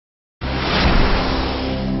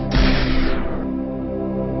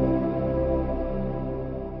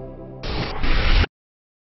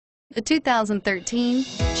The 2013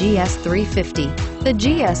 GS 350. The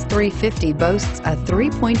GS 350 boasts a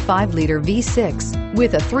 3.5-liter V6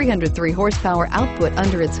 with a 303 horsepower output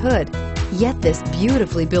under its hood. Yet this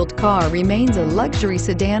beautifully built car remains a luxury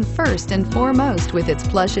sedan first and foremost, with its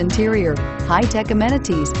plush interior, high-tech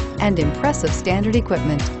amenities, and impressive standard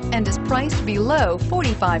equipment, and is priced below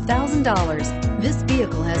 $45,000. This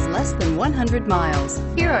vehicle has less than 100 miles.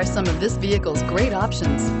 Here are some of this vehicle's great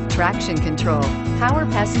options: traction control, power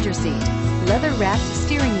passenger seat, leather-wrapped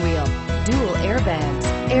steering wheel, dual airbags,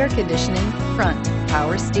 air conditioning, front,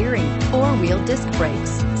 power steering, four-wheel disc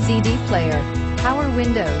brakes, CD player, power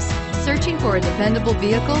windows. Searching for a dependable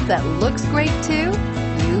vehicle that looks great too?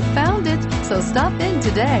 You found it, so stop in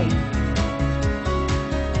today.